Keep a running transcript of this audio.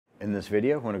In this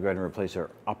video, we're going to go ahead and replace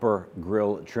our upper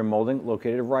grille trim molding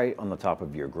located right on the top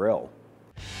of your grille.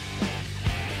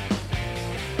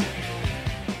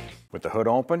 With the hood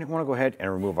open, you want to go ahead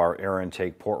and remove our air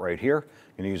intake port right here.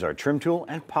 You're going to use our trim tool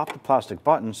and pop the plastic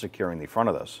button securing the front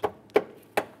of this.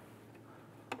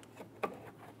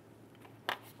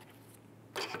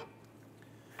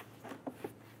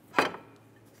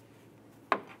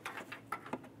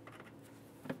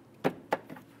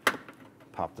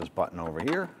 Pop this button over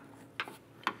here.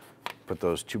 Put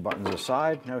those two buttons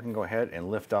aside. Now we can go ahead and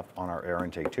lift up on our air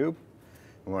intake tube.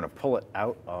 We want to pull it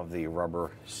out of the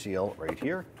rubber seal right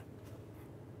here.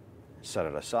 Set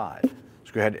it aside.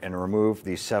 Let's go ahead and remove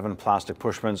the 7 plastic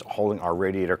push pins holding our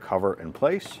radiator cover in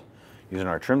place. Using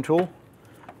our trim tool,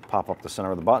 pop up the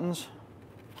center of the buttons.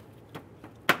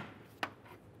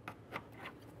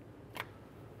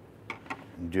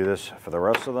 And do this for the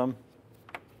rest of them.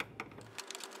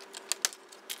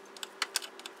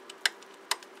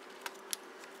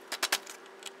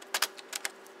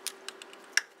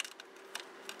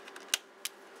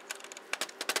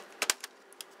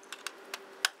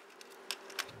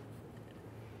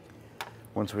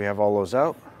 Once we have all those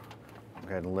out, go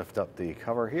ahead and lift up the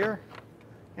cover here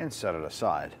and set it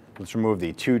aside. Let's remove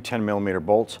the 2 10mm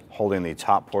bolts holding the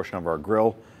top portion of our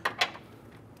grille.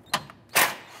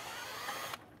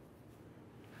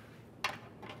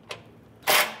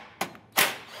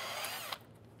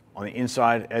 On the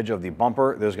inside edge of the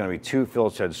bumper, there's going to be 2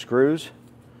 Phillips head screws.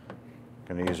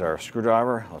 Going to use our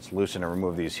screwdriver. Let's loosen and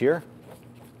remove these here.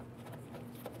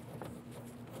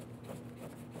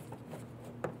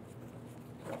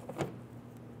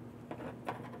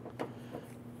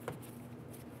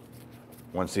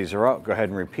 Once these are out, go ahead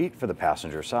and repeat for the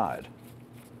passenger side.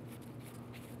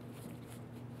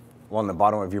 Along the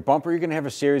bottom of your bumper, you're going to have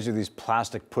a series of these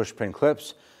plastic push pin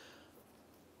clips.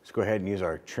 Let's go ahead and use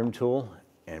our trim tool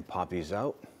and pop these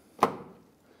out.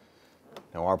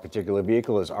 Now our particular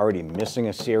vehicle is already missing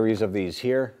a series of these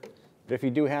here, but if you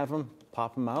do have them,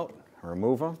 pop them out,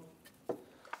 remove them.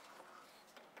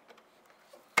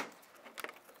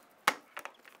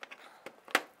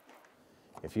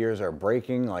 If yours are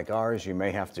breaking like ours, you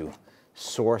may have to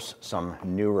source some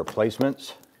new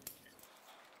replacements.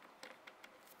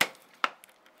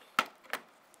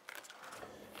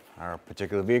 Our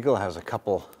particular vehicle has a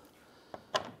couple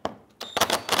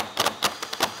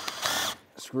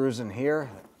screws in here.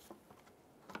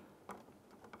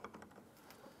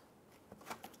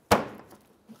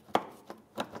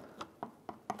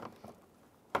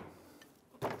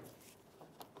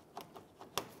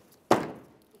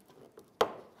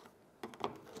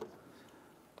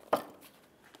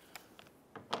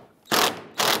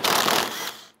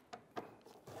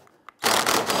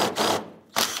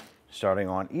 Starting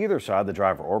on either side, the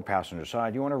driver or passenger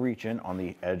side, you want to reach in on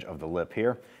the edge of the lip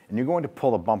here, and you're going to pull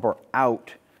the bumper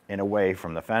out and away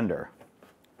from the fender.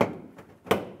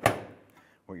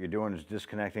 What you're doing is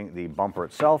disconnecting the bumper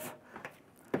itself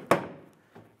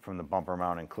from the bumper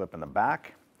mounting clip in the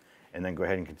back, and then go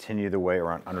ahead and continue the way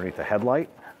around underneath the headlight.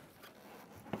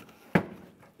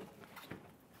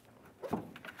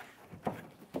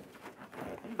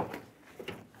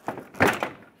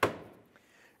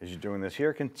 As you're doing this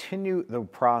here, continue the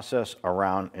process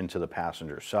around into the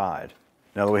passenger side.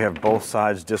 Now that we have both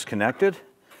sides disconnected,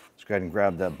 let's go ahead and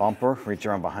grab that bumper, reach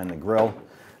around behind the grille,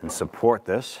 and support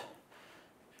this.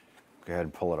 Go ahead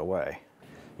and pull it away.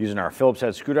 Using our Phillips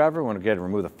head screwdriver, we want to go ahead and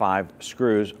remove the 5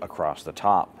 screws across the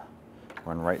top.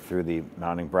 Run right through the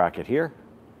mounting bracket here.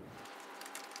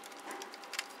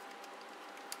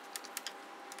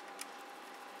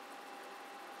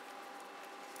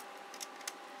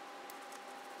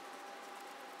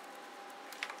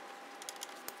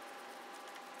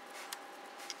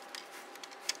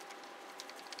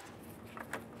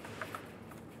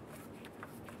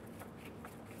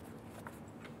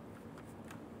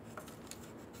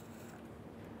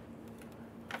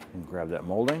 And grab that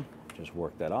molding, just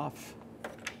work that off.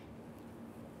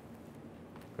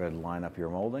 Go ahead and line up your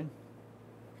molding.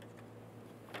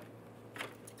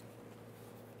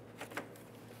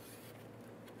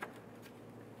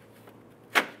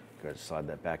 Go ahead and slide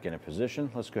that back into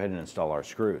position. Let's go ahead and install our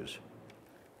screws.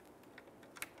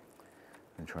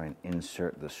 And try and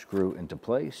insert the screw into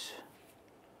place.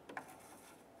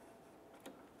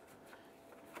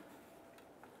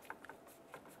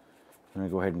 I'm going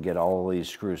to go ahead and get all of these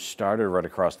screws started right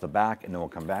across the back, and then we'll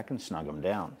come back and snug them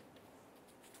down.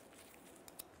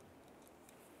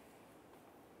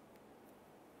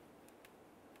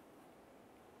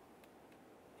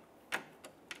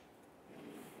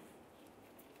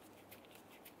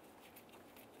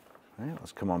 All right,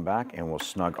 let's come on back and we'll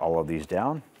snug all of these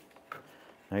down.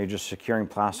 Now you're just securing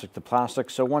plastic to plastic,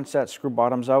 so once that screw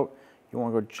bottom's out, you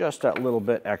want to go just that little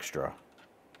bit extra.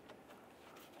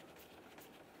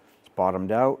 It's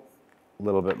bottomed out, a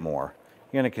little bit more.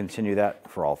 You're going to continue that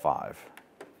for all 5.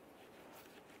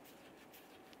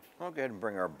 We'll go ahead and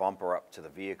bring our bumper up to the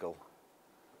vehicle.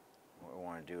 What we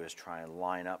want to do is try and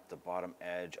line up the bottom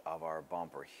edge of our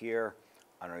bumper here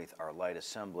underneath our light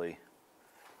assembly.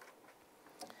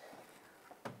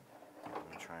 I'm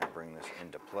going to try and bring this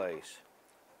into place.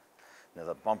 Now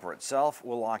the bumper itself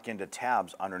will lock into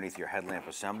tabs underneath your headlamp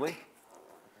assembly.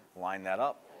 Line that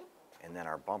up, and then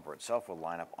our bumper itself will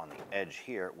line up on the edge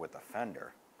here with the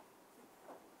fender.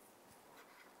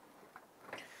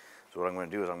 So what I'm going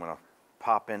to do is I'm going to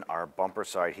pop in our bumper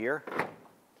side here,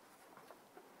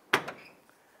 and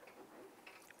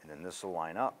then this will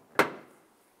line up.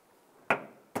 I'm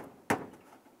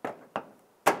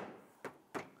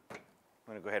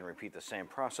going to go ahead and repeat the same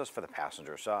process for the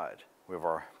passenger side. We have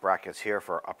our brackets here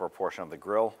for our upper portion of the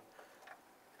grille.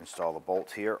 Install the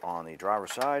bolt here on the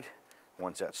driver's side.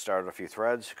 Once that's started a few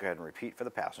threads, go ahead and repeat for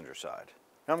the passenger side.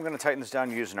 Now I'm going to tighten this down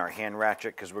using our hand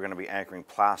ratchet because we're going to be anchoring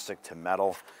plastic to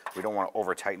metal. We don't want to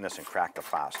over tighten this and crack the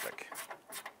plastic.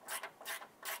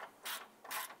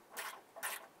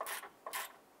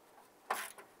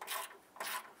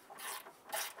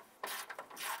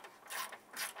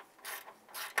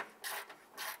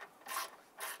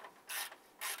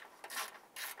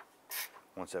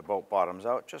 Once that bolt bottoms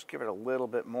out, just give it a little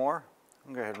bit more.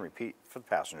 And go ahead and repeat for the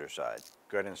passenger side.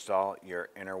 Go ahead and install your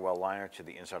inner well liner to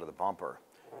the inside of the bumper.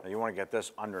 Now you want to get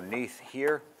this underneath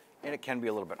here, and it can be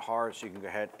a little bit hard, so you can go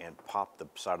ahead and pop the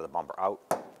side of the bumper out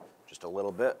just a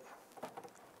little bit.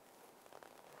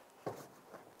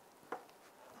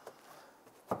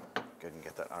 Go ahead and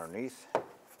get that underneath.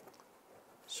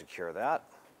 Secure that.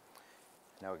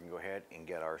 Now we can go ahead and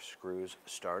get our screws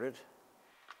started.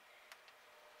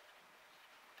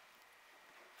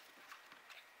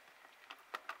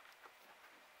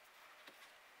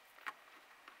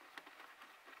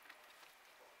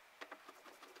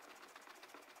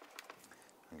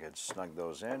 Go ahead and snug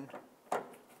those in.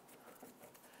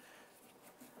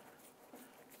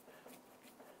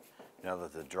 Now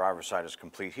that the driver's side is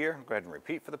complete here, go ahead and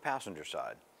repeat for the passenger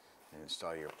side. And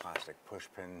install your plastic push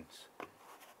pins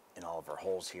in all of our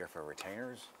holes here for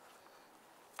retainers.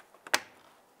 Push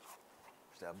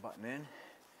that button in.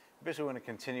 Basically, we're going to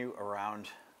continue around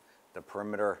the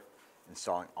perimeter,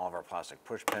 installing all of our plastic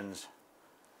push pins.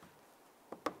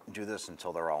 Do this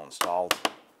until they're all installed.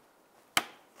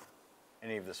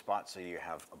 Any of the spots that you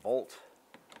have a bolt,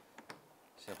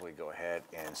 simply go ahead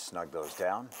and snug those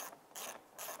down.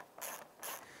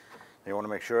 You want to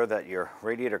make sure that your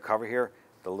radiator cover here,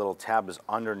 the little tab is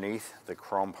underneath the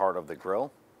chrome part of the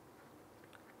grille.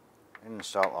 And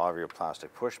install all of your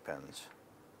plastic push pins.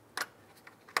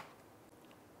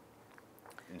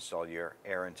 Install your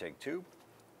air intake tube.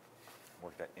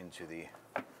 Work that into the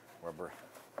rubber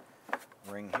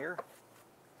ring here.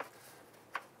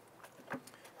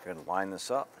 Go ahead and line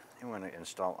this up, and we're going to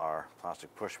install our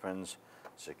plastic push pins,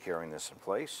 securing this in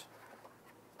place.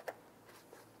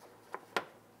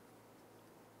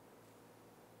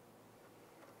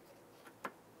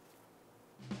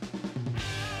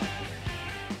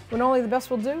 When only the best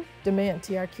will do, demand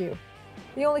TRQ.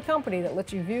 The only company that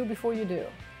lets you view before you do.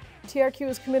 TRQ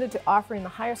is committed to offering the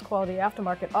highest quality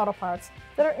aftermarket auto parts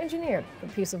that are engineered for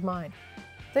peace of mind.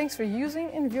 Thanks for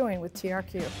using and viewing with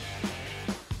TRQ.